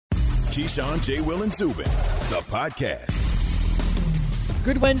Keyshawn, J. Will, and Zubin, the podcast.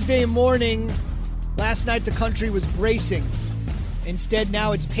 Good Wednesday morning. Last night the country was bracing. Instead,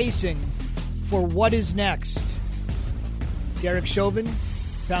 now it's pacing for what is next. Derek Chauvin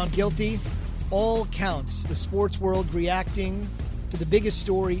found guilty. All counts. The sports world reacting to the biggest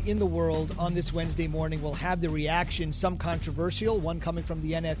story in the world on this Wednesday morning. We'll have the reaction, some controversial, one coming from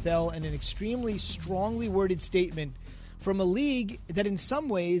the NFL, and an extremely strongly worded statement from a league that in some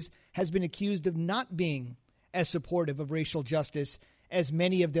ways has been accused of not being as supportive of racial justice as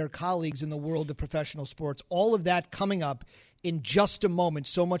many of their colleagues in the world of professional sports. All of that coming up in just a moment.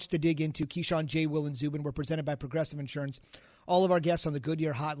 So much to dig into. Keyshawn, J. Will, and Zubin. We're presented by Progressive Insurance. All of our guests on the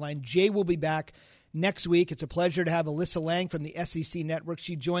Goodyear Hotline. Jay will be back next week. It's a pleasure to have Alyssa Lang from the SEC Network.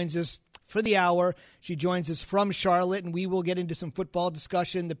 She joins us for the hour. She joins us from Charlotte, and we will get into some football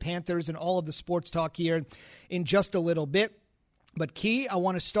discussion, the Panthers, and all of the sports talk here in just a little bit. But Key, I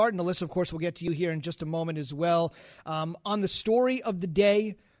want to start, and Alyssa, of course, we'll get to you here in just a moment as well, on the story of the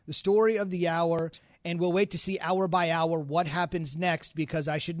day, the story of the hour, and we'll wait to see hour by hour what happens next, because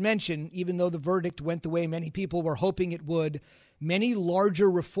I should mention, even though the verdict went the way many people were hoping it would, many larger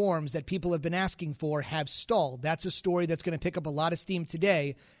reforms that people have been asking for have stalled. That's a story that's going to pick up a lot of steam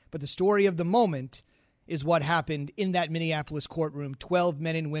today, but the story of the moment is what happened in that Minneapolis courtroom. 12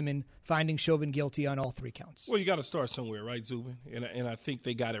 men and women finding Chauvin guilty on all three counts. Well, you got to start somewhere, right, Zubin? And I think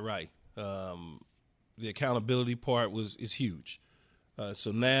they got it right. The accountability part is huge.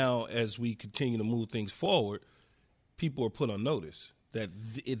 So now, as we continue to move things forward, people are put on notice that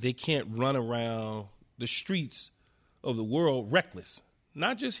they can't run around the streets of the world reckless.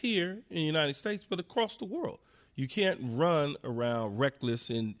 Not just here in the United States, but across the world. You can't run around reckless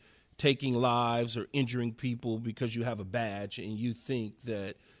and taking lives or injuring people because you have a badge and you think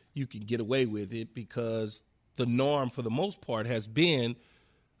that you can get away with it, because the norm for the most part has been,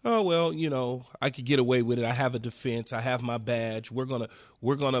 oh, well, you know, I could get away with it. I have a defense. I have my badge. We're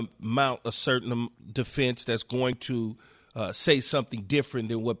gonna mount a certain defense that's going to say something different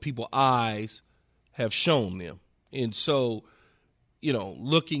than what people's eyes have shown them. And so, you know,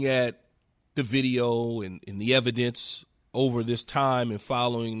 looking at the video and the evidence over this time and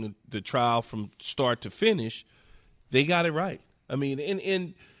following the trial from start to finish, they got it right. I mean,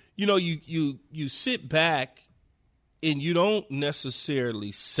 and you know, you sit back and you don't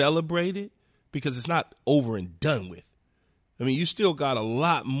necessarily celebrate it because it's not over and done with. I mean, you still got a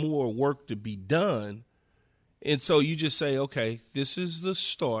lot more work to be done. And so you just say, okay, this is the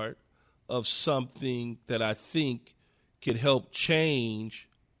start of something that I think could help change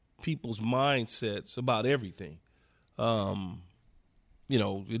people's mindsets about everything. You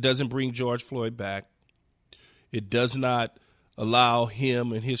know, it doesn't bring George Floyd back. It does not allow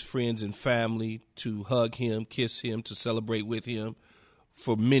him and his friends and family to hug him, kiss him, to celebrate with him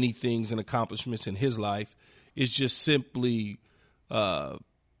for many things and accomplishments in his life. It just simply helps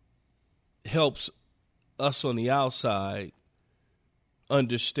us on the outside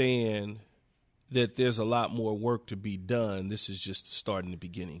understand that there's a lot more work to be done. This is just starting the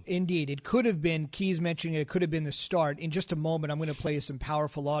beginning. Indeed. It could have been, Keys mentioning it could have been the start. In just a moment, I'm going to play you some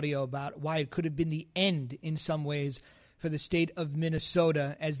powerful audio about why it could have been the end in some ways for the state of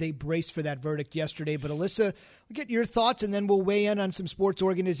Minnesota as they braced for that verdict yesterday. But Alyssa, we'll get your thoughts, and then we'll weigh in on some sports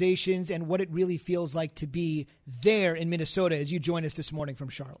organizations and what it really feels like to be there in Minnesota as you join us this morning from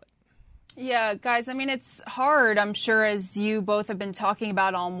Charlotte. Yeah, guys, I mean, it's hard, I'm sure, as you both have been talking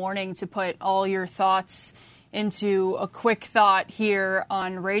about all morning, to put all your thoughts into a quick thought here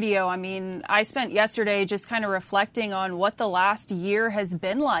on radio. I mean, I spent yesterday just kind of reflecting on what the last year has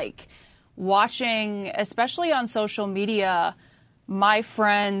been like, watching, especially on social media, my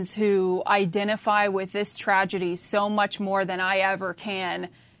friends who identify with this tragedy so much more than I ever can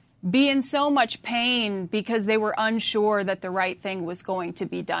be in so much pain because they were unsure that the right thing was going to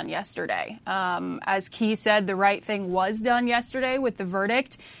be done yesterday. As Key said, the right thing was done yesterday with the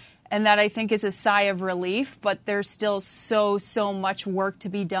verdict, and that I think is a sigh of relief, but there's still so much work to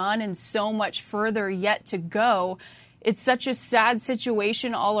be done and so much further yet to go. It's such a sad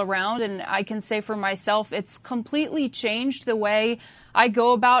situation all around, and I can say for myself, it's completely changed the way I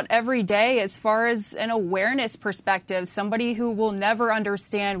go about every day as far as an awareness perspective, somebody who will never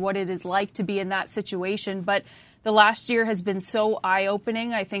understand what it is like to be in that situation. But the last year has been so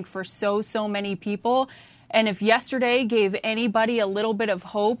eye-opening, I think, for so many people. And if yesterday gave anybody a little bit of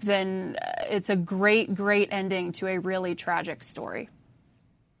hope, then it's a great ending to a really tragic story.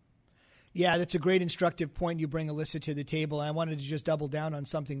 Yeah, that's a great instructive point you bring, Alyssa, to the table. And I wanted to just double down on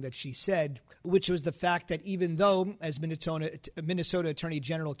something that she said, which was the fact that even though, as Minnesota Attorney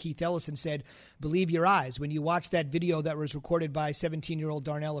General Keith Ellison said, believe your eyes, when you watch that video that was recorded by 17-year-old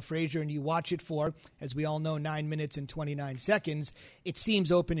Darnella Frazier and you watch it for, as we all know, 9 minutes and 29 seconds, it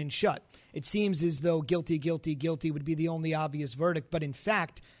seems open and shut. It seems as though guilty, guilty, guilty would be the only obvious verdict. But in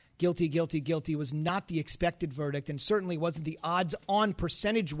fact, guilty, guilty, guilty was not the expected verdict and certainly wasn't the odds-on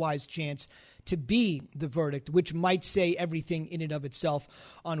percentage-wise chance to be the verdict, which might say everything in and of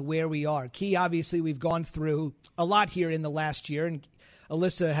itself on where we are. Key, obviously, we've gone through a lot here in the last year, and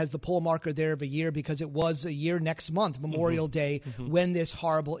Alyssa has the poll marker there of a year because it was a year next month, Memorial Day, when this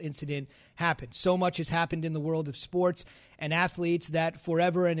horrible incident happened. So much has happened in the world of sports and athletes that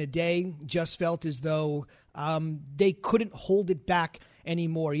forever and a day just felt as though they couldn't hold it back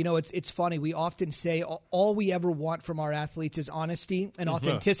anymore. You know, it's funny. We often say all we ever want from our athletes is honesty and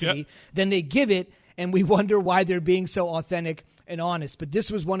authenticity. Yep. Then they give it, and we wonder why they're being so authentic and honest. But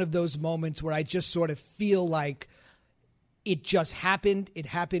this was one of those moments where I just sort of feel like it just happened. It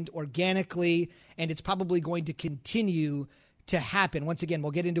happened organically, and it's probably going to continue to happen. Once again,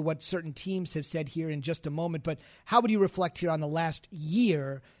 we'll get into what certain teams have said here in just a moment. But how would you reflect here on the last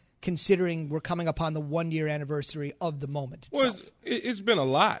year, considering we're coming upon the 1-year anniversary of the moment itself? Well, it's been a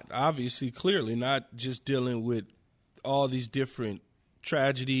lot, obviously, clearly, not just dealing with all these different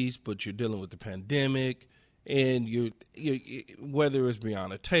tragedies, but you're dealing with the pandemic, and you whether it's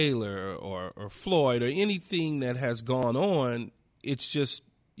Breonna Taylor or Floyd or anything that has gone on, it's just,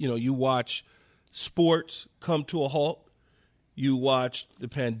 you watch sports come to a halt, you watch the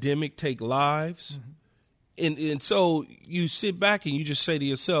pandemic take lives, And so you sit back and you just say to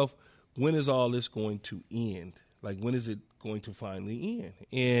yourself, when is all this going to end? Like, when is it going to finally end?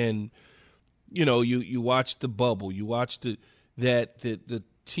 And, you watch the bubble. You watch the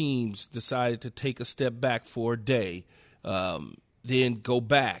teams decided to take a step back for a day, then go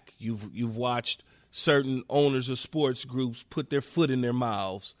back. You've watched certain owners of sports groups put their foot in their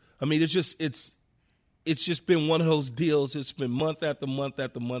mouths. I mean, it's just been one of those deals. It's been month after month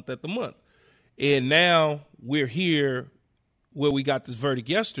after month after month. And now we're here where we got this verdict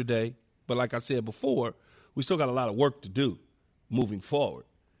yesterday. But like I said before, we still got a lot of work to do moving forward.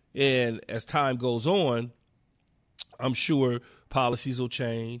 And as time goes on, I'm sure policies will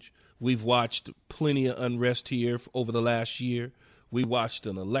change. We've watched plenty of unrest here over the last year. We watched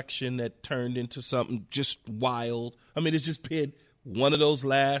an election that turned into something just wild. I mean, it's just been one of those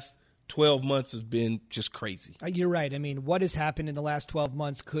last 12 months has been just crazy. You're right. I mean, what has happened in the last 12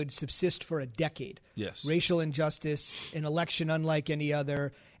 months could subsist for a decade. Yes. Racial injustice, an election unlike any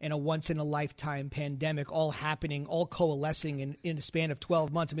other, and a once-in-a-lifetime pandemic all happening, all coalescing in a span of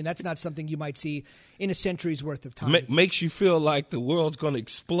 12 months. I mean, that's not something you might see in a century's worth of time. Makes you feel like the world's going to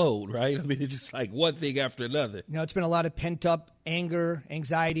explode, right? I mean, it's just like one thing after another. It's been a lot of pent-up anger,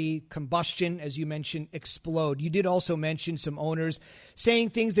 anxiety, combustion, as you mentioned, explode. You did also mention some owners saying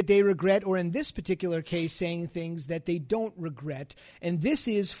things that they regret, or in this particular case, saying things that they don't regret. And this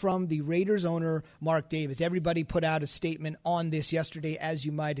is from the Raiders owner, Mark Davis. Everybody put out a statement on this yesterday, as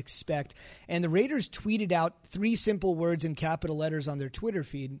you might expect. And the Raiders tweeted out 3 simple words in capital letters on their Twitter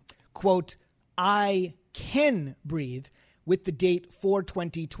feed, quote, "I can breathe," with the date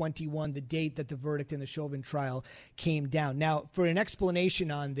 4/20/21, the date that the verdict in the Chauvin trial came down. Now, for an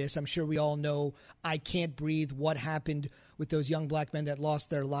explanation on this, I'm sure we all know I can't breathe, what happened with those young black men that lost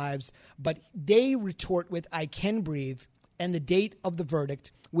their lives. But they retort with I can breathe and the date of the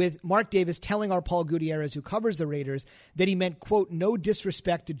verdict, with Mark Davis telling our Paul Gutierrez, who covers the Raiders, that he meant, quote, "no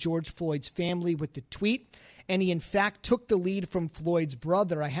disrespect to George Floyd's family" with the tweet. And he, in fact, took the lead from Floyd's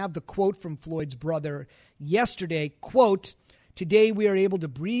brother. I have the quote from Floyd's brother yesterday, quote, "Today we are able to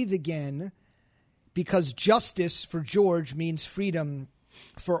breathe again because justice for George means freedom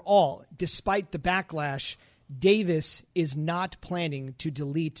for all. Despite the backlash, Davis is not planning to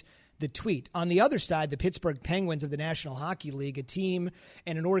delete the tweet." On the other side, the Pittsburgh Penguins of the National Hockey League, a team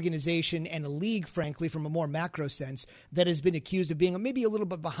and an organization and a league, frankly, from a more macro sense, that has been accused of being maybe a little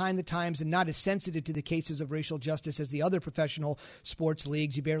bit behind the times and not as sensitive to the cases of racial justice as the other professional sports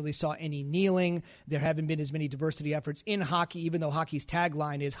leagues. You barely saw any kneeling. There haven't been as many diversity efforts in hockey, even though hockey's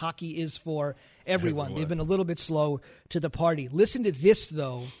tagline is "hockey is for everyone." They've been a little bit slow to the party. Listen to this,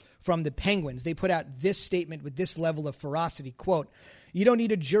 though, from the Penguins. They put out this statement with this level of ferocity, quote, "You don't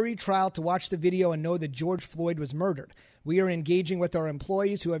need a jury trial to watch the video and know that George Floyd was murdered. We are engaging with our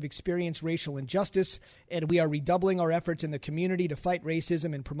employees who have experienced racial injustice, and we are redoubling our efforts in the community to fight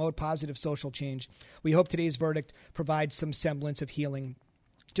racism and promote positive social change. We hope today's verdict provides some semblance of healing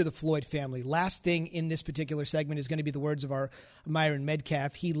to the Floyd family. Last thing in this particular segment is going to be the words of our Myron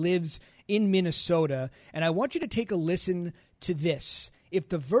Metcalf. He lives in Minnesota, and I want you to take a listen to this. If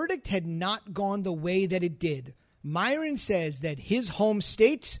the verdict had not gone the way that it did, Myron says that his home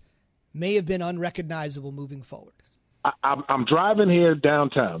state may have been unrecognizable moving forward. I'm driving here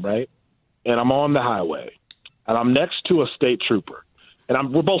downtown, right? And I'm on the highway, and I'm next to a state trooper.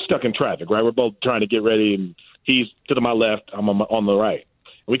 And we're both stuck in traffic, right? We're both trying to get ready, and he's to my left, I'm on the right.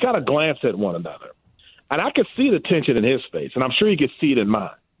 We kind of glance at one another. And I could see the tension in his face, and I'm sure he could see it in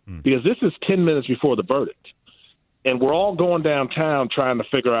mine, because this is 10 minutes before the verdict. And we're all going downtown trying to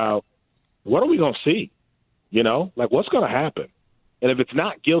figure out, what are we going to see? You know, like, what's going to happen? And if it's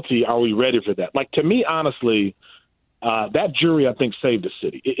not guilty, are we ready for that? Like, to me, honestly, that jury, I think, saved the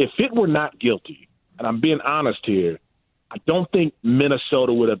city. If it were not guilty, and I'm being honest here, I don't think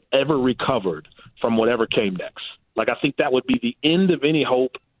Minnesota would have ever recovered from whatever came next. Like, I think that would be the end of any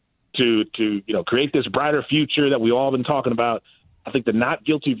hope to create this brighter future that we all been talking about. I think the not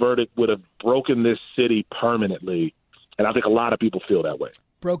guilty verdict would have broken this city permanently, and I think a lot of people feel that way.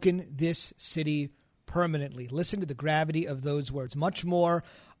 Broken this city permanently. Listen to the gravity of those words. Much more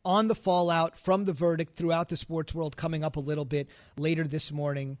on the fallout from the verdict throughout the sports world coming up a little bit later this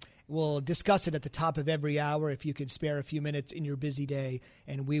morning. We'll discuss it at the top of every hour if you can spare a few minutes in your busy day,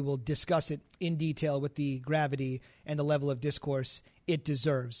 and we will discuss it in detail with the gravity and the level of discourse it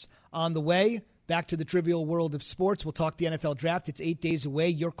deserves. On the way, back to the trivial world of sports. We'll talk the NFL draft. It's 8 days away.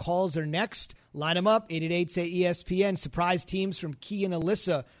 Your calls are next. Line them up, 888-SAY-ESPN. Surprise teams from Key and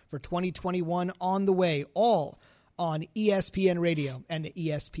Alyssa for 2021 on the way, all on ESPN Radio and the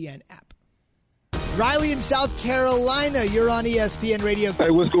ESPN app. Riley in South Carolina, you're on ESPN Radio. Hey,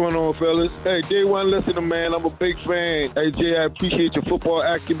 what's going on, fellas? Hey, day one listener, man. I'm a big fan. Hey, Jay, I appreciate your football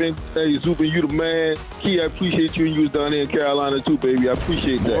acumen. Hey, Zubin, you the man. Key, I appreciate you, and you was down there in Carolina too, baby. I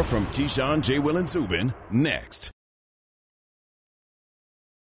appreciate that. More from Keyshawn, J. Will, and Zubin next.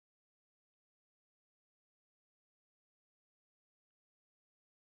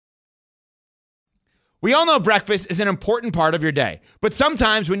 We all know breakfast is an important part of your day, but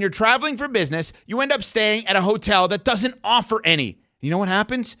sometimes when you're traveling for business, you end up staying at a hotel that doesn't offer any. You know what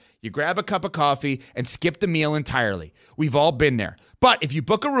happens? You grab a cup of coffee and skip the meal entirely. We've all been there. But if you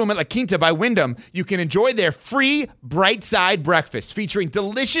book a room at La Quinta by Wyndham, you can enjoy their free Bright Side breakfast featuring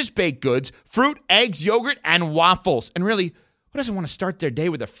delicious baked goods, fruit, eggs, yogurt, and waffles. And really, who doesn't want to start their day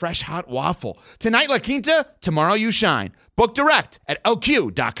with a fresh, hot waffle? Tonight, La Quinta, tomorrow you shine. Book direct at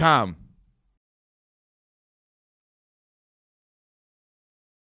lq.com.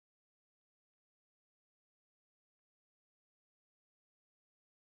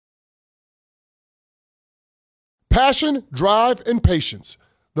 Passion, drive, and patience.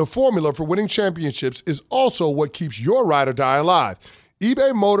 The formula for winning championships is also what keeps your ride or die alive.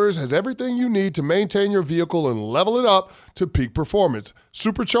 eBay Motors has everything you need to maintain your vehicle and level it up to peak performance.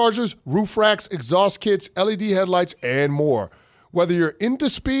 Superchargers, roof racks, exhaust kits, LED headlights, and more. Whether you're into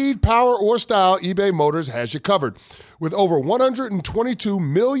speed, power, or style, eBay Motors has you covered. With over 122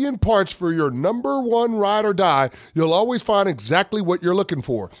 million parts for your number one ride or die, you'll always find exactly what you're looking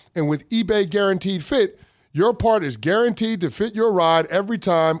for. And with eBay Guaranteed Fit, your part is guaranteed to fit your ride every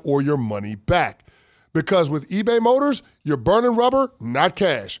time or your money back. Because with eBay Motors, you're burning rubber, not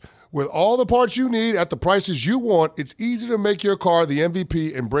cash. With all the parts you need at the prices you want, it's easy to make your car the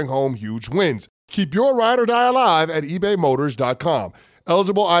MVP and bring home huge wins. Keep your ride or die alive at ebaymotors.com.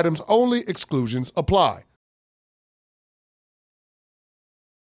 Eligible items only. Exclusions apply.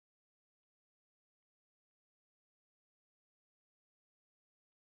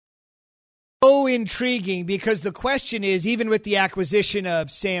 So intriguing, because the question is, even with the acquisition of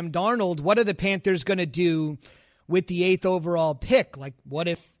Sam Darnold, what are the Panthers going to do with the 8th overall pick? Like, what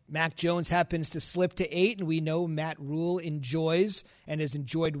if Mac Jones happens to slip to 8, and we know Matt Rule enjoys and has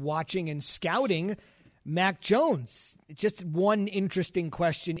enjoyed watching and scouting Mac Jones? Just one interesting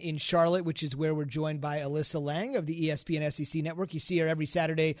question in Charlotte, which is where we're joined by Alyssa Lang of the ESPN SEC Network. You see her every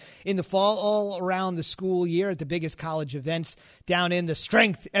Saturday in the fall, all around the school year at the biggest college events down in the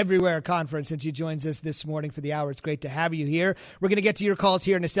Strength Everywhere Conference. And she joins us this morning for the hour. It's great to have you here. We're going to get to your calls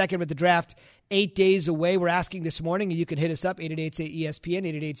here in a second with the draft 8 days away. We're asking this morning, and you can hit us up,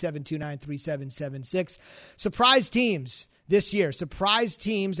 888-ESPN, 888-729-3776. Surprise teams this year. Surprise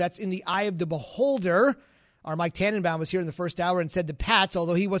teams, that's in the eye of the beholder. Our Mike Tannenbaum was here in the first hour and said the Pats,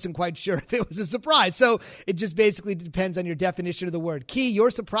 although he wasn't quite sure if it was a surprise. So it just basically depends on your definition of the word. Key,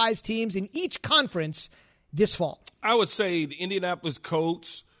 your surprise teams in each conference this fall. I would say the Indianapolis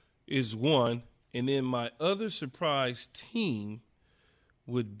Colts is one, and then my other surprise team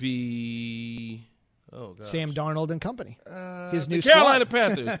would be Oh, gosh. Sam Darnold and company. His new the Carolina squad.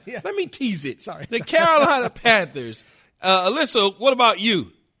 Panthers. Yeah. Let me tease it. Sorry. Carolina Panthers. Alyssa, what about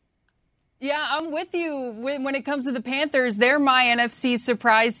you? Yeah, I'm with you when it comes to the Panthers. They're my NFC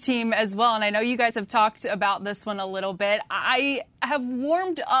surprise team as well. And I know you guys have talked about this one a little bit. I have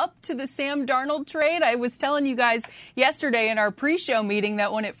warmed up to the Sam Darnold trade. I was telling you guys yesterday in our pre-show meeting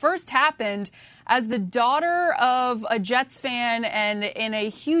that when it first happened, as the daughter of a Jets fan and in a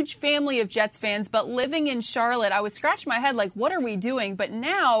huge family of Jets fans, but living in Charlotte, I was scratching my head like, what are we doing? But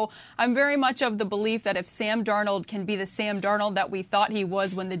now I'm very much of the belief that if Sam Darnold can be the Sam Darnold that we thought he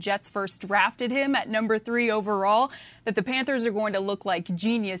was when the Jets first drafted him at number 3 overall, that the Panthers are going to look like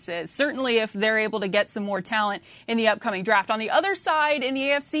geniuses. Certainly if they're able to get some more talent in the upcoming draft. On the other side, in the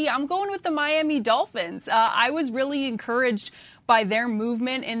AFC, I'm going with the Miami Dolphins. I was really encouraged by their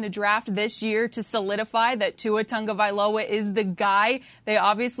movement in the draft this year to solidify that Tua Tagovailoa is the guy. They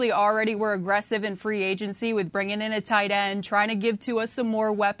obviously already were aggressive in free agency with bringing in a tight end, trying to give Tua some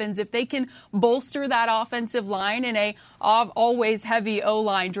more weapons. If they can bolster that offensive line in a always heavy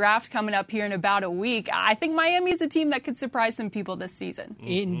O-line draft coming up here in about a week, I think Miami is a team that could surprise some people this season.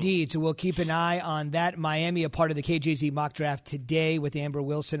 Indeed. So we'll keep an eye on that. Miami, a part of the KJZ mock draft today with Amber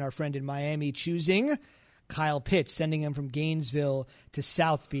Wilson, our friend in Miami, choosing Kyle Pitts, sending him from Gainesville to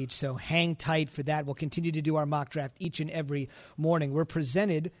South Beach. So hang tight for that. We'll continue to do our mock draft each and every morning. We're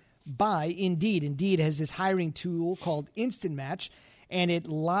presented by Indeed. Indeed has this hiring tool called Instant Match, and it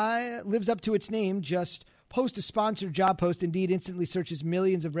lives up to its name. Just post a sponsored job post. Indeed instantly searches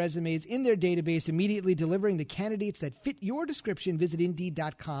millions of resumes in their database, immediately delivering the candidates that fit your description. Visit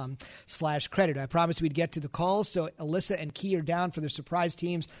Indeed.com/credit. I promised we'd get to the calls, so Alyssa and Key are down for their surprise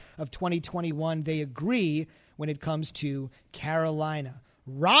teams of 2021. They agree when it comes to Carolina.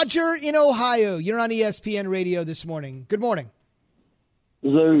 Roger in Ohio, you're on ESPN Radio this morning. Good morning.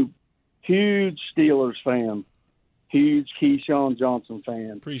 Zoo, huge Steelers fan. Huge Keyshawn Johnson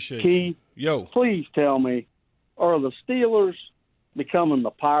fan. Appreciate Key, you. Yo. Please tell me, are the Steelers becoming the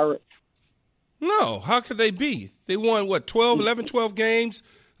Pirates? No, how could they be? They won, 12 games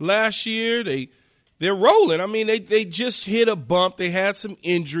last year. They're rolling. I mean, they just hit a bump. They had some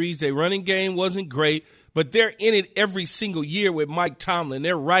injuries. Their running game wasn't great, but they're in it every single year with Mike Tomlin.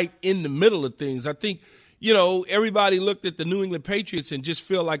 They're right in the middle of things. I think, everybody looked at the New England Patriots and just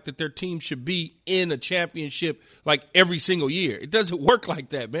feel like that their team should be in a championship like every single year. It doesn't work like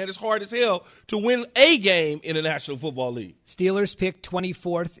that, man. It's hard as hell to win a game in the National Football League. Steelers picked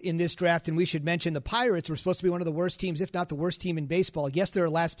 24th in this draft, and we should mention the Pirates were supposed to be one of the worst teams, if not the worst team in baseball. Yes, they're a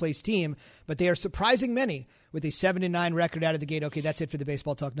last-place team, but they are surprising many with a 7-9 record out of the gate. Okay, that's it for the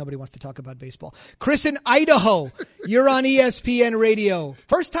baseball talk. Nobody wants to talk about baseball. Chris in Idaho, you're on ESPN Radio.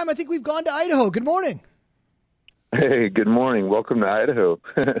 First time I think we've gone to Idaho. Good morning. Hey, good morning. Welcome to Idaho.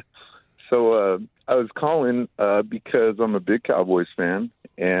 So I was calling because I'm a big Cowboys fan,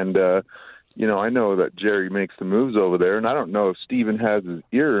 and, I know that Jerry makes the moves over there, and I don't know if Steven has his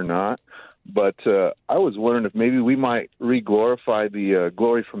ear or not, but I was wondering if maybe we might re-glorify the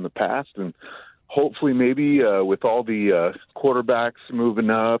glory from the past, and hopefully maybe with all the quarterbacks moving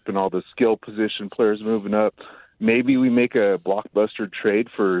up and all the skill position players moving up, maybe we make a blockbuster trade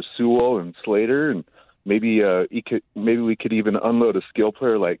for Sewell and Slater, and maybe we could even unload a skill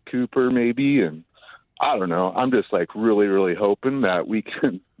player like Cooper, maybe. And I don't know. I'm just really, really hoping that we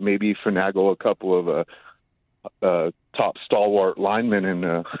can maybe finagle a couple of top stalwart linemen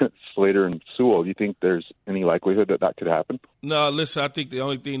in Slater and Sewell. Do you think there's any likelihood that could happen? No, listen, I think the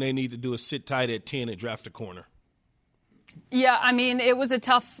only thing they need to do is sit tight at 10 and draft a corner. Yeah, I mean, it was a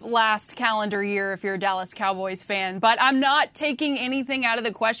tough last calendar year if you're a Dallas Cowboys fan, but I'm not taking anything out of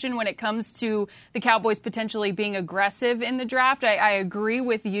the question when it comes to the Cowboys potentially being aggressive in the draft. I agree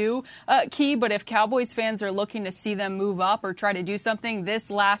with you, Key, but if Cowboys fans are looking to see them move up or try to do something this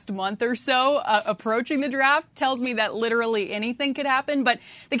last month or so, approaching the draft tells me that literally anything could happen. But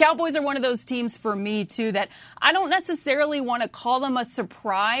the Cowboys are one of those teams for me, too, that I don't necessarily want to call them a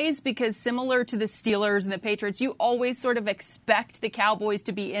surprise because similar to the Steelers and the Patriots, you always sort of expect the Cowboys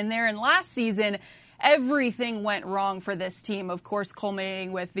to be in there. And last season, everything went wrong for this team, of course,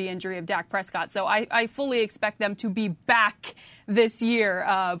 culminating with the injury of Dak Prescott. So I fully expect them to be back this year.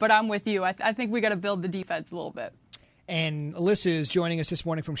 But I'm with you. I think we got to build the defense a little bit. And Alyssa is joining us this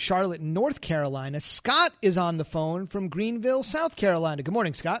morning from Charlotte, North Carolina. Scott is on the phone from Greenville, South Carolina. Good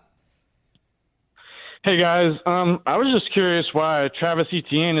morning, Scott. Hey, guys. I was just curious why Travis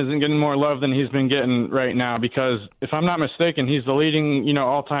Etienne isn't getting more love than he's been getting right now, because if I'm not mistaken, he's the leading,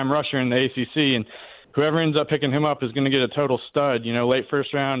 all-time rusher in the ACC, and whoever ends up picking him up is going to get a total stud, late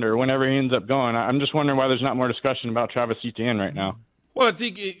first round or whenever he ends up going. I'm just wondering why there's not more discussion about Travis Etienne right now. Well, I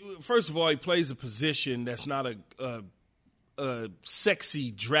think, first of all, he plays a position that's not a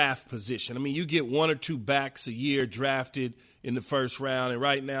sexy draft position. I mean, you get one or two backs a year drafted in the first round, and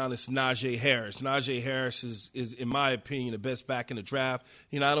right now it's Najee Harris. Najee Harris is, in my opinion, the best back in the draft.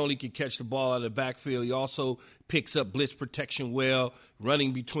 He not only can catch the ball out of the backfield, he also picks up blitz protection well,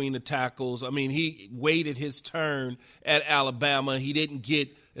 running between the tackles. I mean, he waited his turn at Alabama. He didn't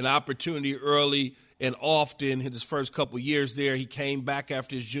get an opportunity early and often in his first couple of years there. He came back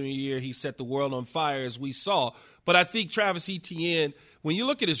after his junior year. He set the world on fire, as we saw. But I think Travis Etienne, when you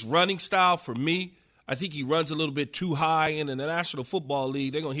look at his running style, for me, I think he runs a little bit too high. And in the National Football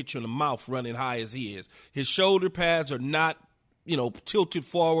League, they're going to hit you in the mouth running high as he is. His shoulder pads are not, tilted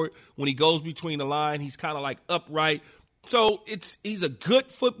forward. When he goes between the line, he's kind of like upright. So he's a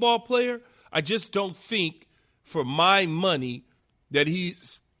good football player. I just don't think, for my money, that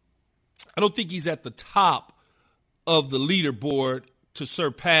I don't think he's at the top of the leaderboard to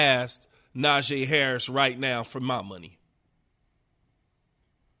surpass Najee Harris right now, for my money.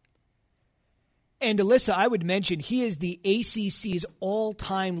 And Alyssa, I would mention he is the ACC's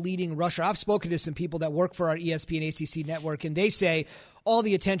all-time leading rusher. I've spoken to some people that work for our ESPN ACC network, and they say all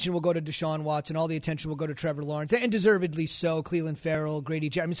the attention will go to Deshaun Watson, all the attention will go to Trevor Lawrence, and deservedly so, Cleveland Farrell, Grady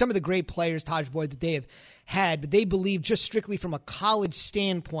Jarrett. I mean, some of the great players, Taj Boyd, that they have had, but they believe just strictly from a college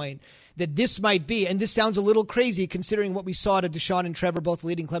standpoint that this might be, and this sounds a little crazy considering what we saw to Deshaun and Trevor both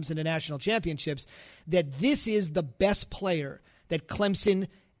leading Clemson to national championships, that this is the best player that Clemson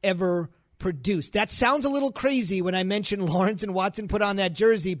ever produced. That sounds a little crazy when I mention Lawrence and Watson put on that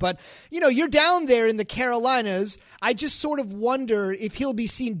jersey, but you're down there in the Carolinas. I just sort of wonder if he'll be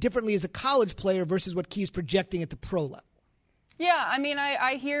seen differently as a college player versus what Key's projecting at the pro level. Yeah, I mean,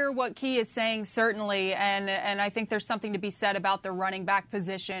 I hear what Key is saying, certainly, and I think there's something to be said about the running back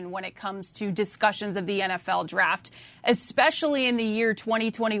position when it comes to discussions of the NFL draft, especially in the year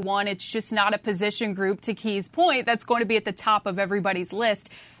 2021. It's just not a position group, to Key's point, that's going to be at the top of everybody's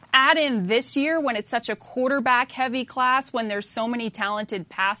list. Add in this year when it's such a quarterback-heavy class, when there's so many talented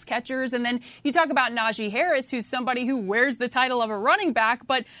pass catchers. And then you talk about Najee Harris, who's somebody who wears the title of a running back,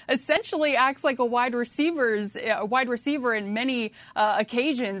 but essentially acts like a wide receiver in many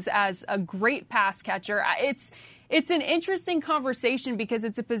occasions as a great pass catcher. It's an interesting conversation because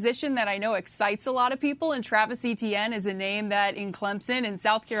it's a position that I know excites a lot of people, and Travis Etienne is a name that in Clemson and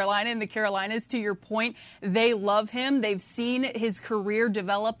South Carolina and the Carolinas, to your point, they love him. They've seen his career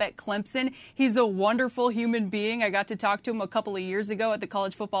develop at Clemson. He's a wonderful human being. I got to talk to him a couple of years ago at the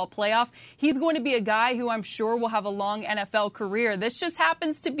College Football Playoff. He's going to be a guy who I'm sure will have a long NFL career. This just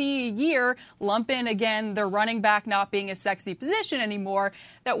happens to be a year, lump in again the running back not being a sexy position anymore,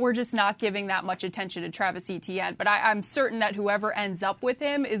 that we're just not giving that much attention to Travis Etienne. But I'm certain that whoever ends up with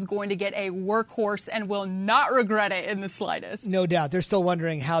him is going to get a workhorse and will not regret it in the slightest. No doubt. They're still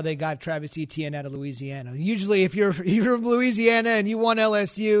wondering how they got Travis Etienne out of Louisiana. Usually if you're from Louisiana and you want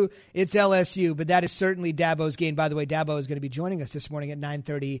LSU, it's LSU. But that is certainly Dabo's game. By the way, Dabo is going to be joining us this morning at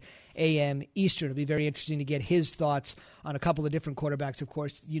 9:30 a.m. Eastern. It'll be very interesting to get his thoughts on a couple of different quarterbacks. Of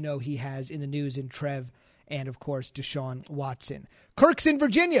course, he has in the news in Trev and, of course, Deshaun Watson. Kirk's in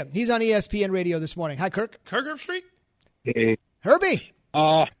Virginia. He's on ESPN Radio this morning. Hi, Kirk. Kirk Street? Hey. Herbie.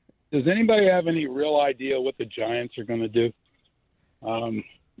 Does anybody have any real idea what the Giants are going to do?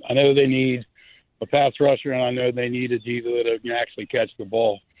 I know they need a pass rusher, and I know they need a diva that can actually catch the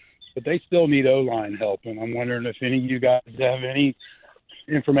ball. But they still need O-line help, and I'm wondering if any of you guys have any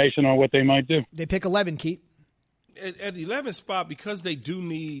information on what they might do. They pick 11, Keith. At the 11th spot, because they do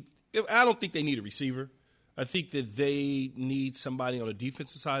need – I don't think they need a receiver. I think that they need somebody on the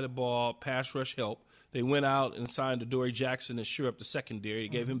defensive side of the ball, pass rush help. They went out and signed Adoree Jackson to shore up the secondary. They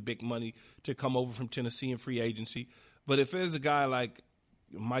gave him big money to come over from Tennessee in free agency. But if there's a guy like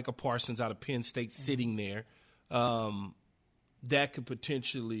Micah Parsons out of Penn State sitting there, that could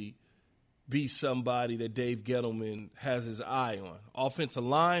potentially be somebody that Dave Gettleman has his eye on. Offensive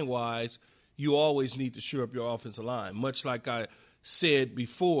line-wise, you always need to shore up your offensive line. Much like I said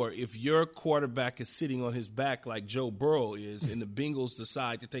before, if your quarterback is sitting on his back like Joe Burrow is and the Bengals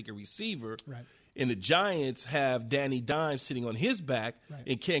decide to take a receiver, right, and the Giants have Danny Dimes sitting on his back, right,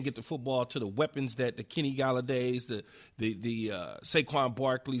 and can't get the football to the weapons that the Kenny Gallaudays, the Saquon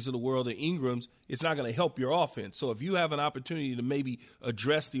Barkleys of the world, the Ingrams, it's not going to help your offense. So if you have an opportunity to maybe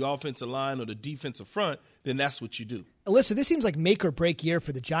address the offensive line or the defensive front, then that's what you do. Alyssa, this seems like make or break year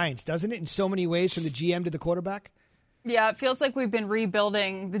for the Giants, doesn't it, in so many ways, from the GM to the quarterback? Yeah, it feels like we've been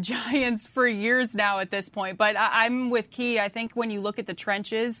rebuilding the Giants for years now at this point. But I'm with Key. I think when you look at the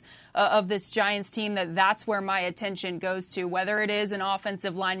trenches of this Giants team, that's where my attention goes to, whether it is an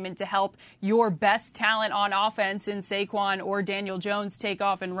offensive lineman to help your best talent on offense in Saquon or Daniel Jones take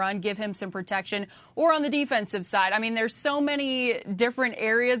off and run, give him some protection, or on the defensive side. I mean, there's so many different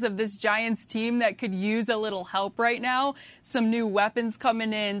areas of this Giants team that could use a little help right now. Some new weapons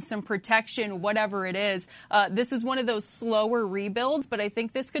coming in, some protection, whatever it is. This is one of those slower rebuilds, but I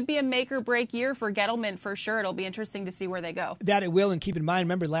think this could be a make or break year for Gettleman for sure. It'll be interesting to see where they go. That it will, and keep in mind,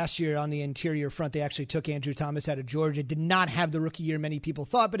 remember last year on the interior front, they actually took Andrew Thomas out of Georgia. Did not have the rookie year many people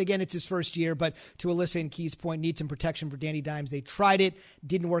thought, but again, it's his first year. But to Alyssa and Key's point, need some protection for Danny Dimes. They tried it,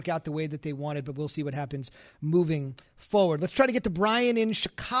 didn't work out the way that they wanted, but we'll see what happens moving forward. Let's try to get to Brian in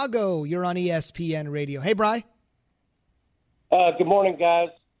Chicago. You're on ESPN Radio. Hey, Bri. Good morning, guys.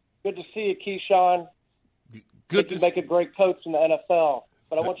 Good to see you, Keyshawn. Good to make a great coach in the NFL.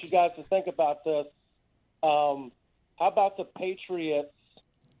 But I want you guys to think about this. How about the Patriots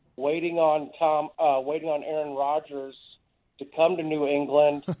waiting on Aaron Rodgers to come to New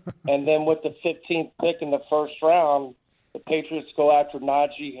England, and then with the 15th pick in the first round, the Patriots go after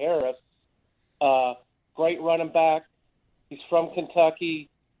Najee Harris. Great running back. He's from Kentucky,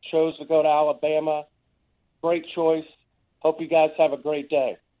 chose to go to Alabama. Great choice. Hope you guys have a great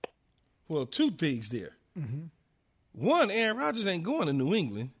day. Well, two things there. Mm-hmm. One, Aaron Rodgers ain't going to New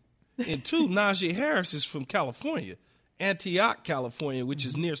England. And two, Najee Harris is from California, Antioch, California, which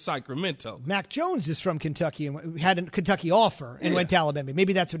is near Sacramento. Mac Jones is from Kentucky and had a Kentucky offer and went to Alabama.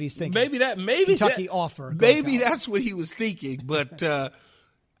 Maybe that's what he's thinking. Maybe Kentucky offer. Maybe that's what he was thinking. But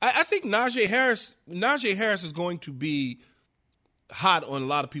I think Najee Harris is going to be hot on a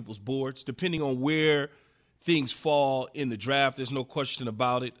lot of people's boards, depending on where things fall in the draft. There's no question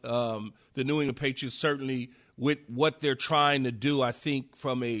about it. The New England Patriots, certainly with what they're trying to do, I think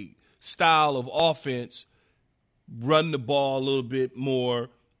from a style of offense, run the ball a little bit more,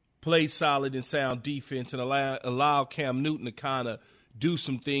 play solid and sound defense, and allow Cam Newton to kind of do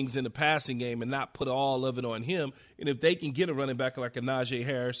some things in the passing game and not put all of it on him. And if they can get a running back like a Najee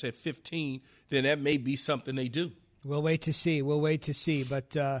Harris at 15, then that may be something they do. We'll wait to see.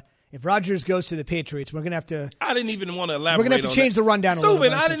 But if Rodgers goes to the Patriots, we're going to have to – I didn't even want to elaborate on that. We're going to have to change the rundown a little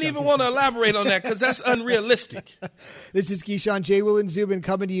bit. I didn't even want to elaborate on that because that's unrealistic. This is Keyshawn, J. Will, and Zubin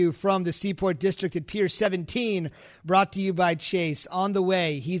coming to you from the Seaport District at Pier 17, brought to you by Chase. On the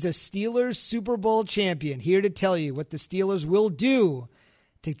way, he's a Steelers Super Bowl champion, here to tell you what the Steelers will do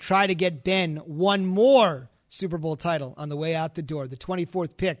to try to get Ben one more Super Bowl title on the way out the door. The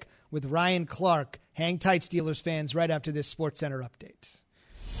 24th pick with Ryan Clark. Hang tight, Steelers fans, right after this SportsCenter update.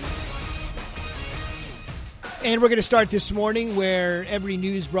 And we're going to start this morning where every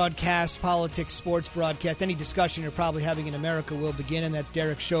news broadcast, politics, sports broadcast, any discussion you're probably having in America will begin, and that's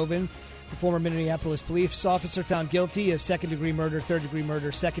Derek Chauvin, the former Minneapolis police officer found guilty of second-degree murder, third-degree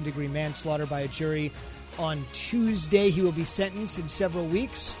murder, second-degree manslaughter by a jury on Tuesday. He will be sentenced in several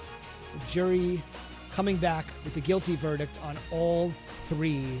weeks. The jury coming back with the guilty verdict on all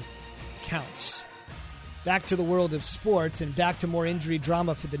three counts. Back to the world of sports and back to more injury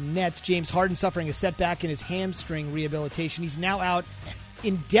drama for the Nets. James Harden suffering a setback in his hamstring rehabilitation. He's now out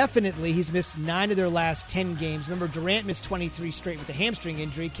indefinitely. He's missed 9 of their last 10 games. Remember, Durant missed 23 straight with a hamstring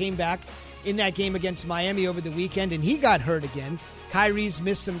injury. Came back in that game against Miami over the weekend, and he got hurt again. Kyrie's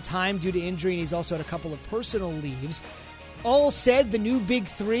missed some time due to injury, and he's also had a couple of personal leaves. All said, the new big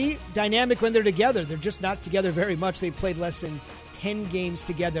three, dynamic when they're together. They're just not together very much. They played less than 10 games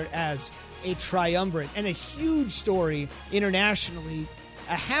together as a triumvirate. And a huge story internationally,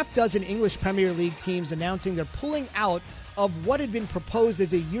 a half dozen English Premier League teams announcing they're pulling out of what had been proposed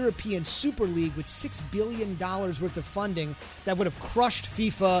as a European Super League with $6 billion worth of funding that would have crushed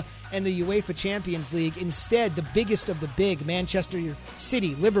FIFA and the UEFA Champions League. Instead, the biggest of the big, Manchester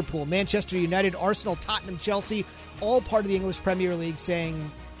City, Liverpool, Manchester United, Arsenal, Tottenham, Chelsea, all part of the English Premier League,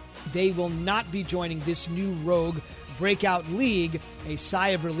 saying they will not be joining this new rogue breakout league. A sigh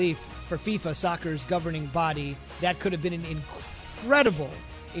of relief for FIFA, soccer's governing body. That could have been an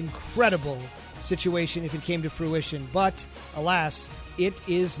incredible situation if it came to fruition. But, alas, it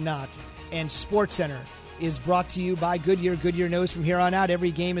is not. And SportsCenter is brought to you by Goodyear. Goodyear knows from here on out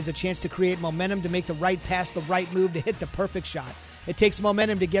every game is a chance to create momentum, to make the right pass, the right move, to hit the perfect shot. It takes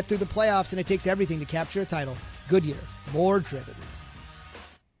momentum to get through the playoffs, and it takes everything to capture a title. Goodyear, more driven.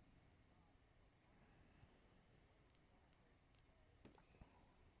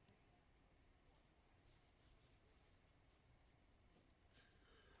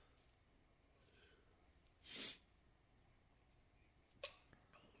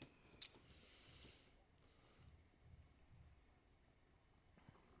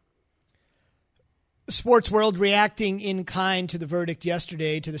 sports world reacting in kind to the verdict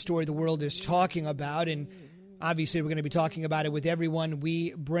yesterday, to the story the world is talking about. And obviously we're going to be talking about it with everyone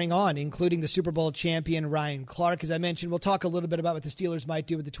we bring on, including the Super Bowl champion Ryan Clark. As I mentioned, we'll talk a little bit about what the Steelers might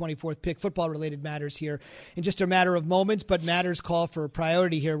do with the 24th pick, football-related matters here in just a matter of moments, but matters call for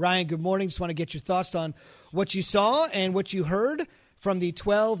priority here. Ryan, good morning. Just want to get your thoughts on what you saw and what you heard from the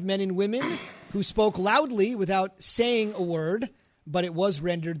 12 men and women who spoke loudly without saying a word, but it was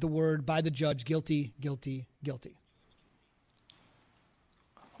rendered the word by the judge: guilty, guilty, guilty.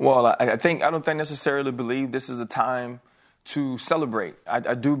 Well, I don't necessarily believe this is a time to celebrate.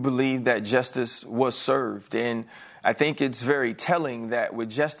 I do believe that justice was served, and I think it's very telling that with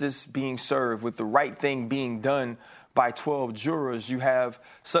justice being served, with the right thing being done by 12 jurors, you have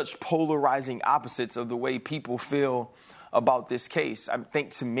such polarizing opposites of the way people feel about this case. I think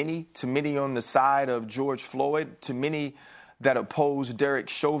to many on the side of George Floyd, to many that opposed Derek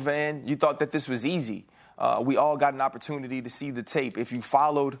Chauvin, you thought that this was easy. We all got an opportunity to see the tape. If you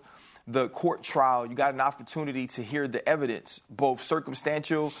followed the court trial, you got an opportunity to hear the evidence, both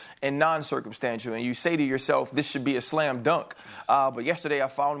circumstantial and non-circumstantial. And you say to yourself, this should be a slam dunk. But yesterday I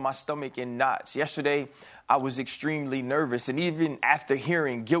found my stomach in knots. Yesterday I was extremely nervous. And even after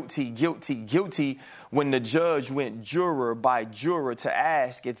hearing guilty, guilty, guilty, when the judge went juror by juror to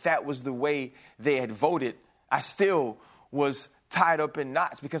ask if that was the way they had voted, I still was tied up in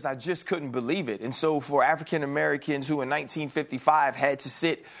knots because I just couldn't believe it. And so for African Americans who in 1955 had to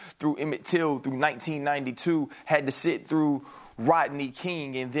sit through Emmett Till, through 1992, had to sit through Rodney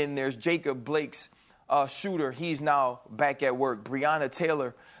King, and then there's Jacob Blake's shooter. He's now back at work. Breonna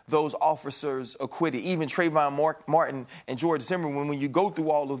Taylor, those officers acquitted. Even Trayvon Martin and George Zimmerman, when you go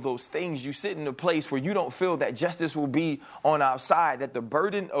through all of those things, you sit in a place where you don't feel that justice will be on our side, that the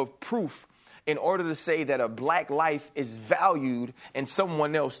burden of proof in order to say that a black life is valued and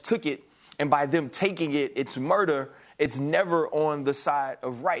someone else took it, and by them taking it, it's murder, it's never on the side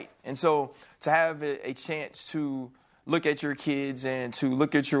of right. And so to have a chance to look at your kids and to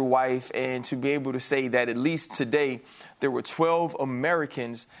look at your wife and to be able to say that at least today there were 12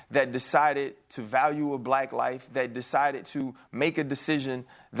 Americans that decided to value a black life, that decided to make a decision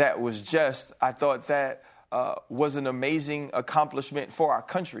that was just, I thought that was an amazing accomplishment for our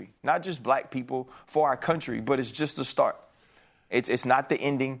country, not just black people, for our country, but it's just a start. It's not the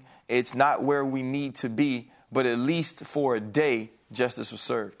ending. It's not where we need to be, but at least for a day, justice was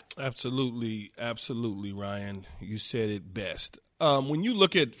served. Absolutely, absolutely, Ryan. You said it best. When you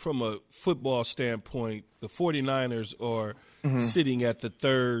look at from a football standpoint, the 49ers are sitting at the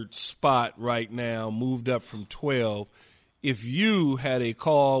third spot right now, moved up from 12. If you had a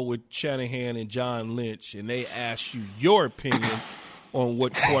call with Shanahan and John Lynch and they asked you your opinion on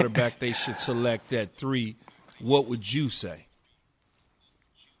what quarterback they should select at 3, what would you say?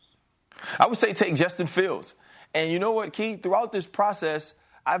 I would say take Justin Fields. And you know what, Keith? Throughout this process,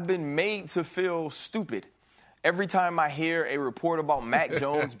 I've been made to feel stupid. Every time I hear a report about Mac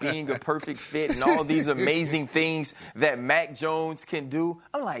Jones being a perfect fit and all these amazing things that Mac Jones can do,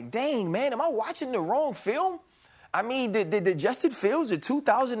 I'm like, dang, man, am I watching the wrong film? I mean, did Justin Fields in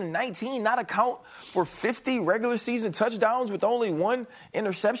 2019 not account for 50 regular season touchdowns with only 1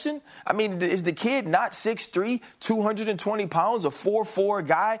 interception? I mean, is the kid not 6'3", 220 pounds, a 4'4"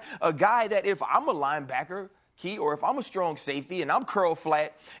 guy, a guy that if I'm a linebacker, or if I'm a strong safety and I'm curl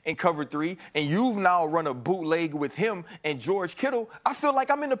flat in cover 3 and you've now run a bootleg with him and George Kittle, I feel like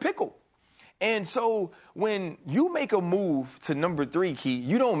I'm in a pickle. And so when you make a move to number 3, Key,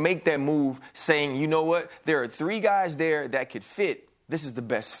 you don't make that move saying, you know what, there are 3 guys there that could fit. This is the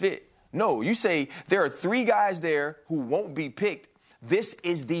best fit. No, you say there are 3 guys there who won't be picked. This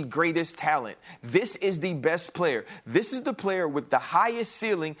is the greatest talent. This is the best player. This is the player with the highest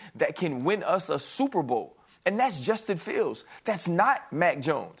ceiling that can win us a Super Bowl. And that's Justin Fields. That's not Mac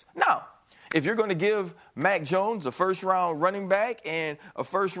Jones. Now, if you're going to give Mac Jones a first-round running back and a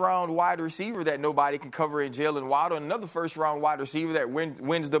first-round wide receiver that nobody can cover in Jalen Waddle, and another first-round wide receiver that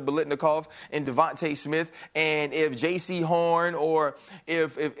wins the Biletnikoff and Devontae Smith, and if J.C. Horn or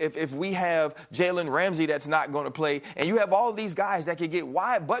if we have Jalen Ramsey that's not going to play, and you have all these guys that can get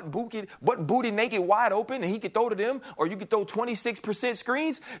wide, butt booty naked wide open, and he could throw to them, or you could throw 26%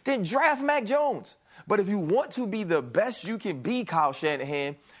 screens, then draft Mac Jones. But if you want to be the best you can be, Kyle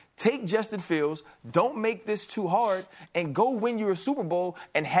Shanahan, take Justin Fields, don't make this too hard, and go win you a Super Bowl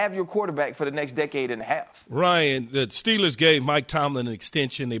and have your quarterback for the next decade and a half. Ryan, the Steelers gave Mike Tomlin an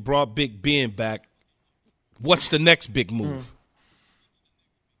extension. They brought Big Ben back. What's the next big move?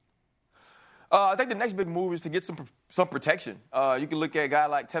 I think the next big move is to get some protection. You can look at a guy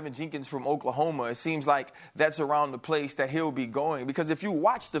like Tevin Jenkins from Oklahoma. It seems like that's around the place that he'll be going. Because if you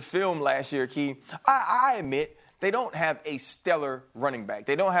watch the film last year, Key, I admit they don't have a stellar running back.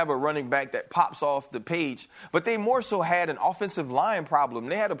 They don't have a running back that pops off the page. But they more so had an offensive line problem.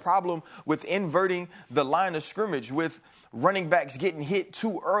 They had a problem with inverting the line of scrimmage, with running backs getting hit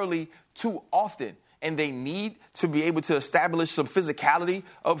too early, too often. And they need to be able to establish some physicality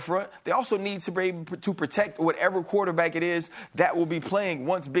up front. They also need to be able to protect whatever quarterback it is that will be playing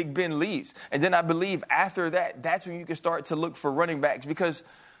once Big Ben leaves. And then I believe after that, that's when you can start to look for running backs, because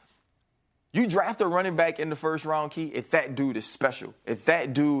you draft a running back in the first round, Key, if that dude is special, if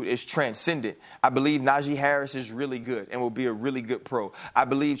that dude is transcendent. I believe Najee Harris is really good and will be a really good pro. I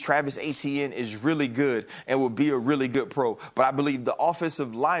believe Travis Etienne is really good and will be a really good pro. But I believe the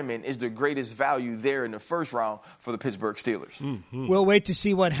offensive lineman is the greatest value there in the first round for the Pittsburgh Steelers. Mm-hmm. We'll wait to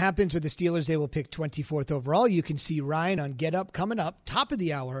see what happens with the Steelers. They will pick 24th overall. You can see Ryan on Get Up coming up, top of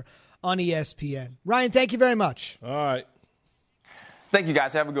the hour on ESPN. Ryan, thank you very much. All right. Thank you,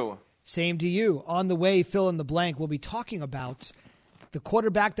 guys. Have a good one. Same to you. On the way, fill in the blank, we'll be talking about the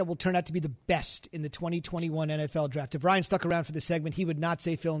quarterback that will turn out to be the best in the 2021 NFL draft. If Ryan stuck around for the segment, he would not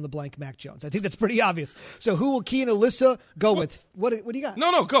say fill in the blank Mac Jones. I think that's pretty obvious. So who will Key and Alyssa go with? What do you got?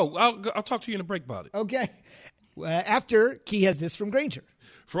 No, go. I'll talk to you in a break about it. Okay. After Key has this from Grainger.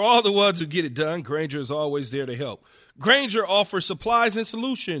 For all the ones who get it done, Grainger is always there to help. Grainger offers supplies and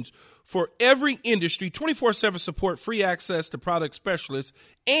solutions for every industry, 24/7 support, free access to product specialists,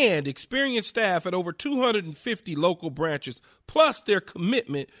 and experienced staff at over 250 local branches. Plus, their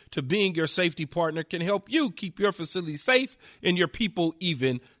commitment to being your safety partner can help you keep your facility safe and your people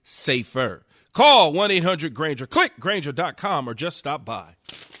even safer. Call 1-800-GRAINGER, click Grainger.com, or just stop by.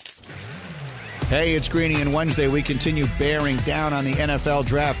 Hey, it's Greeny, and Wednesday we continue bearing down on the NFL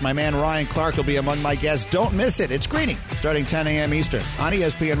draft. My man Ryan Clark will be among my guests. Don't miss it. It's Greeny, starting 10 a.m. Eastern on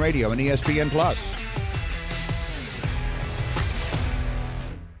ESPN Radio and ESPN+.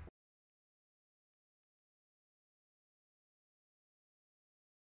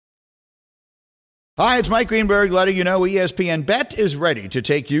 Hi, it's Mike Greenberg letting you know ESPN Bet is ready to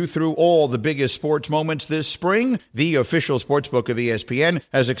take you through all the biggest sports moments this spring. The official sportsbook of ESPN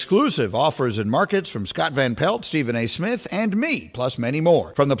has exclusive offers and markets from Scott Van Pelt, Stephen A. Smith, and me, plus many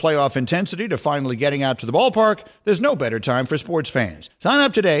more. From the playoff intensity to finally getting out to the ballpark, there's no better time for sports fans. Sign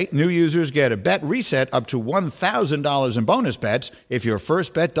up today. New users get a bet reset up to $1,000 in bonus bets if your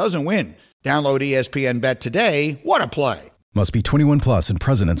first bet doesn't win. Download ESPN Bet today. What a play. Must be 21 plus and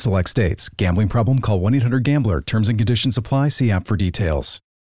present in select states. Gambling problem? Call 1-800-GAMBLER. Terms and conditions apply. See app for details.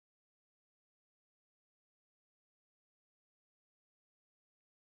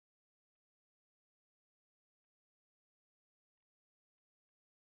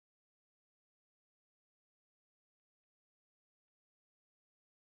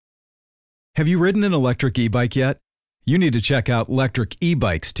 Have you ridden an electric e-bike yet? You need to check out Electric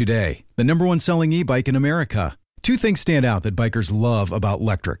E-Bikes today, the #1 selling e-bike in America. Two things stand out that bikers love about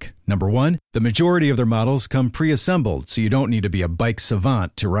Electric. Number one, the majority of their models come pre-assembled, so you don't need to be a bike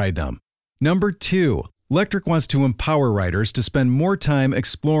savant to ride them. Number two, Electric wants to empower riders to spend more time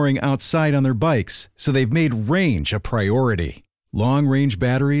exploring outside on their bikes, so they've made range a priority. Long-range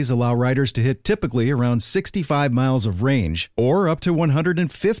batteries allow riders to hit typically around 65 miles of range, or up to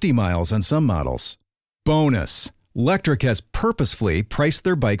 150 miles on some models. Bonus, Electric has purposefully priced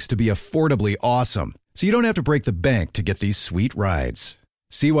their bikes to be affordably awesome, so you don't have to break the bank to get these sweet rides.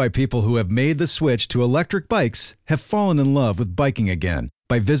 See why people who have made the switch to electric bikes have fallen in love with biking again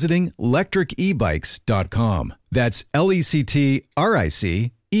by visiting lectricebikes.com. That's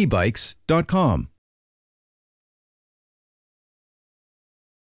LECTRIC ebikes.com.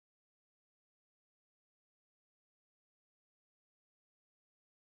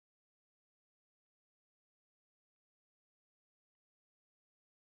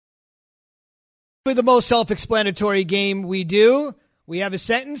 The most self-explanatory game we do. We have a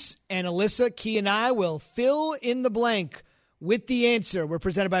sentence, and Alyssa, Key, and I will fill in the blank with the answer. We're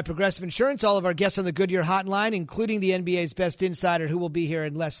presented by Progressive Insurance. All of our guests on the Goodyear Hotline, including the NBA's best insider, who will be here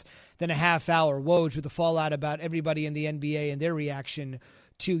in less than a half hour. Woj with the fallout about everybody in the NBA and their reaction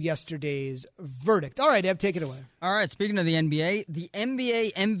to yesterday's verdict. All right, Ev, take it away. All right, speaking of the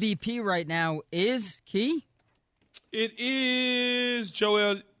NBA MVP right now is Key? It is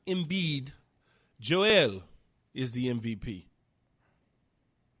Joel Embiid. Joel is the MVP.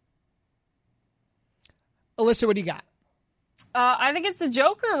 Alyssa, what do you got? I think it's the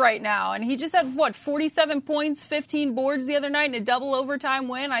Joker right now, and he just had, 47 points, 15 boards the other night in a double overtime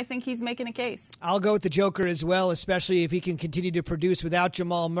win. I think he's making a case. I'll go with the Joker as well, especially if he can continue to produce without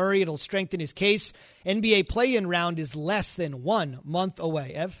Jamal Murray. It'll strengthen his case. NBA play-in round is less than 1 month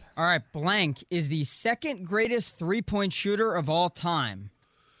away. Ev? All right, blank is the second greatest three-point shooter of all time.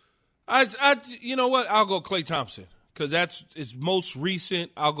 You know what? I'll go Klay Thompson because that's his most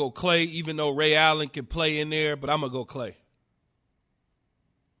recent. I'll go Klay, even though Ray Allen can play in there, but I'm going to go Klay.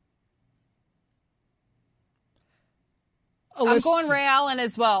 I'm going Ray Allen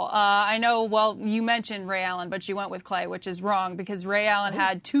as well. I know, you mentioned Ray Allen, but you went with Klay, which is wrong because Ray Allen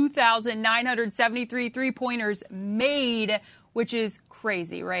had 2,973 three-pointers made, which is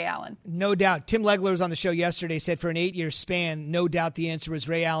crazy, Ray Allen. No doubt. Tim Legler was on the show yesterday, said for an 8-year span, no doubt the answer was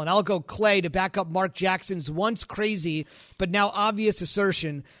Ray Allen. I'll go Klay to back up Mark Jackson's once crazy but now obvious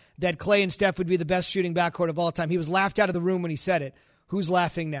assertion that Klay and Steph would be the best shooting backcourt of all time. He was laughed out of the room when he said it. Who's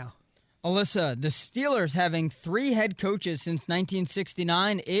laughing now? Alyssa, the Steelers having 3 head coaches since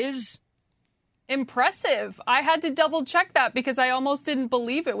 1969 is impressive. I had to double check that because I almost didn't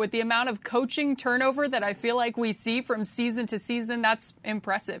believe it with the amount of coaching turnover that I feel like we see from season to season. That's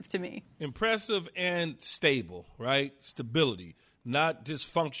impressive to me. Impressive and stable, right? Stability, not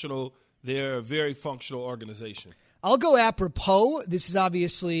dysfunctional. They're a very functional organization. I'll go apropos. This is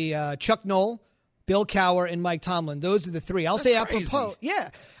obviously Chuck Noll, Bill Cowher, and Mike Tomlin. Those are the 3. I'll say crazy. apropos. Yeah,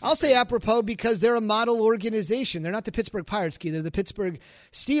 I'll say apropos because they're a model organization. They're not the Pittsburgh Pirates, they're the Pittsburgh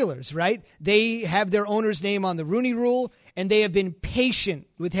Steelers, right? They have their owner's name on the Rooney Rule, and they have been patient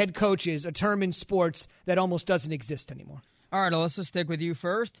with head coaches, a term in sports that almost doesn't exist anymore. All right, let's stick with you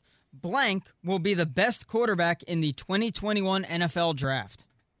first. Blank will be the best quarterback in the 2021 NFL Draft.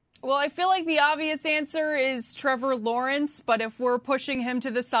 Well, I feel like the obvious answer is Trevor Lawrence, but if we're pushing him to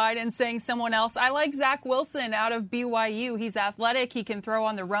the side and saying someone else, I like Zach Wilson out of BYU. He's athletic. He can throw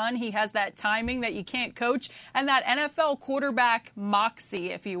on the run. He has that timing that you can't coach and that NFL quarterback moxie,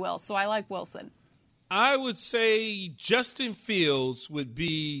 if you will. So I like Wilson. I would say Justin Fields would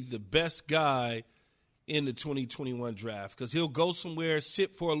be the best guy in the 2021 draft because he'll go somewhere,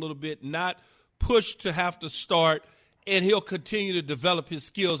 sit for a little bit, not push to have to start, and he'll continue to develop his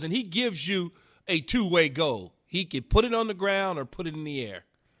skills. And he gives you a two-way goal. He can put it on the ground or put it in the air.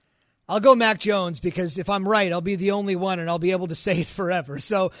 I'll go Mac Jones because if I'm right, I'll be the only one and I'll be able to say it forever.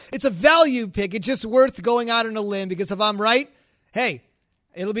 So it's a value pick. It's just worth going out on a limb because if I'm right, hey,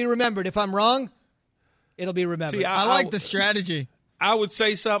 it'll be remembered. If I'm wrong, it'll be remembered. See, I like the strategy. I would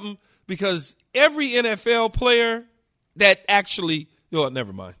say something because every NFL player that actually –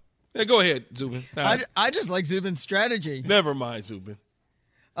 never mind. Yeah, go ahead, Zubin. I just like Zubin's strategy. Never mind, Zubin.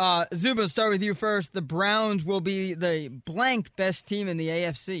 Zubin, start with you first. The Browns will be the blank best team in the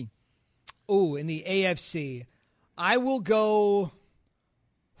AFC. Ooh, in the AFC. I will go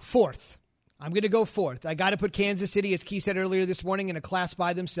 4th. I'm going to go 4th. I got to put Kansas City, as Key said earlier this morning, in a class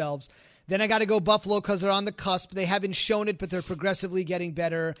by themselves. Then I got to go Buffalo because they're on the cusp. They haven't shown it, but they're progressively getting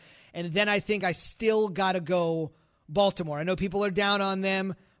better. And then I think I still got to go Baltimore. I know people are down on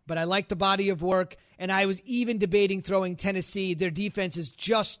them, but I like the body of work, and I was even debating throwing Tennessee. Their defense is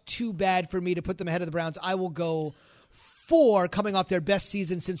just too bad for me to put them ahead of the Browns. I will go 4, coming off their best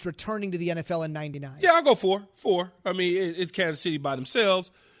season since returning to the NFL in 99. Yeah, I'll go 4. 4. I mean, it's Kansas City by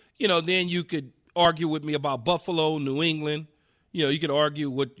themselves. Then you could argue with me about Buffalo, New England. You could argue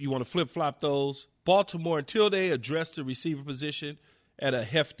what you want to flip-flop those. Baltimore, until they address the receiver position at a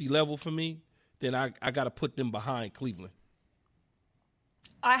hefty level for me, then I got to put them behind Cleveland.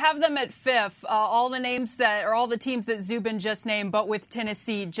 I have them at 5th. All the teams that Zubin just named, but with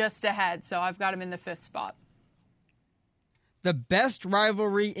Tennessee just ahead. So I've got them in the 5th spot. The best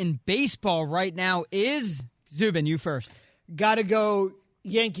rivalry in baseball right now is Zubin. You first. Got to go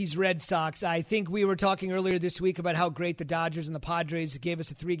Yankees-Red Sox. I think we were talking earlier this week about how great the Dodgers and the Padres gave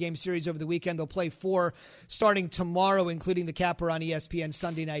us a 3-game series over the weekend. They'll play 4 starting tomorrow, including the capper on ESPN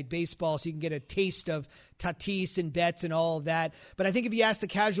Sunday Night Baseball, so you can get a taste of Tatis and Betts and all of that. But I think if you ask the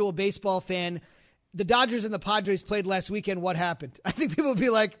casual baseball fan, the Dodgers and the Padres played last weekend, what happened? I think people would be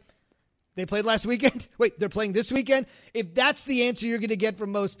like, they played last weekend? Wait, they're playing this weekend? If that's the answer you're going to get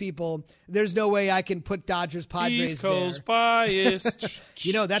from most people, there's no way I can put Dodgers Padres East Coast there. Bias.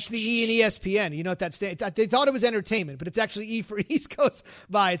 That's the E in ESPN. You know what that stands? They thought it was entertainment, but it's actually E for East Coast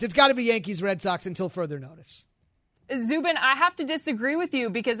bias. It's got to be Yankees Red Sox until further notice. Zubin, I have to disagree with you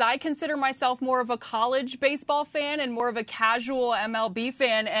because I consider myself more of a college baseball fan and more of a casual MLB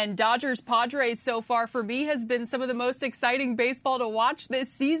fan. And Dodgers-Padres so far for me has been some of the most exciting baseball to watch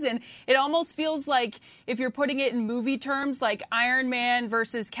this season. It almost feels like, if you're putting it in movie terms, like Iron Man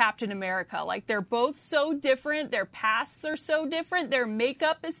versus Captain America. Like, they're both so different. Their pasts are so different. Their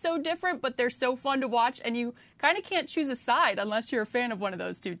makeup is so different, but they're so fun to watch. And you kind of can't choose a side unless you're a fan of one of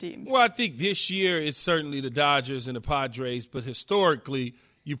those two teams. Well, I think this year it's certainly the Dodgers and the Padres, but historically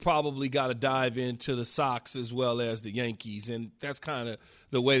you probably got to dive into the Sox as well as the Yankees, and that's kind of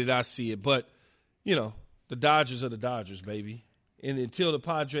the way that I see it. But, you know, the Dodgers are the Dodgers, baby. And until the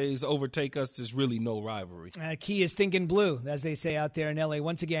Padres overtake us, there's really no rivalry. Key is thinking blue, as they say out there in L.A.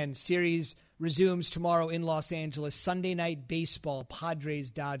 Once again, series resumes tomorrow in Los Angeles. Sunday night baseball,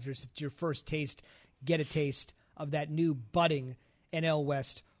 Padres-Dodgers. If it's your first taste, get a taste of that new budding NL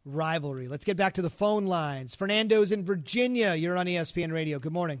West rivalry. Let's get back to the phone lines. Fernando's in Virginia. You're on ESPN Radio.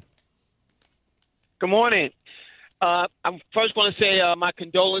 Good morning. Good morning. I'm first going to say my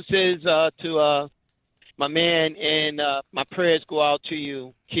condolences to my man, and my prayers go out to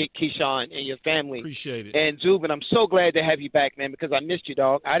you, Keyshawn, and your family. Appreciate it. And Zubin, I'm so glad to have you back, man, because I missed you,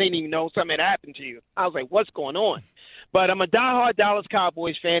 dog. I didn't even know something had happened to you. I was like, what's going on? But I'm a diehard Dallas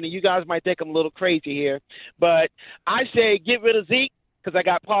Cowboys fan, and you guys might think I'm a little crazy here. But I say get rid of Zeke because I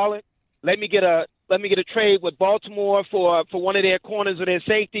got Pollard. Let me get a trade with Baltimore for one of their corners or their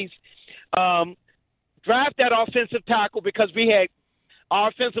safeties. Draft that offensive tackle because our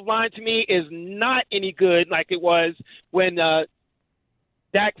offensive line to me is not any good like it was when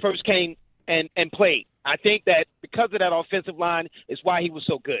Dak first came and played. I think that because of that offensive line is why he was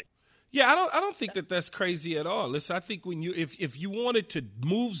so good. Yeah, I don't think that's crazy at all. Listen, I think when if you wanted to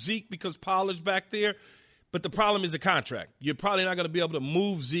move Zeke because Pollard's back there, but the problem is the contract. You're probably not going to be able to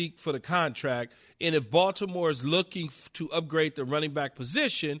move Zeke for the contract. And if Baltimore is looking to upgrade the running back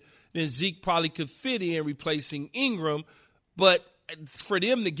position, then Zeke probably could fit in replacing Ingram. But for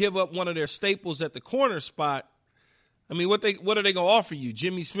them to give up one of their staples at the corner spot, I mean, what are they going to offer you,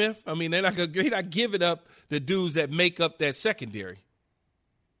 Jimmy Smith? I mean, they're not giving up the dudes that make up that secondary.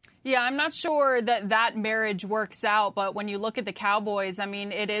 Yeah, I'm not sure that marriage works out, but when you look at the Cowboys, I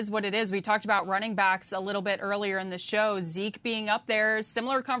mean, it is what it is. We talked about running backs a little bit earlier in the show. Zeke being up there,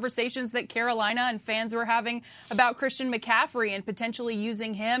 similar conversations that Carolina and fans were having about Christian McCaffrey and potentially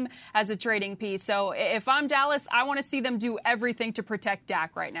using him as a trading piece. So if I'm Dallas, I want to see them do everything to protect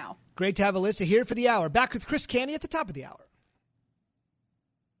Dak right now. Great to have Alyssa here for the hour. Back with Chris Canty at the top of the hour.